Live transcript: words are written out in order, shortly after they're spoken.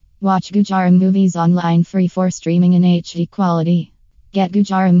Watch Goojara movies online free for streaming in HD quality. Get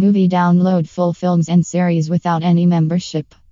Goojara movie download full films and series without any membership.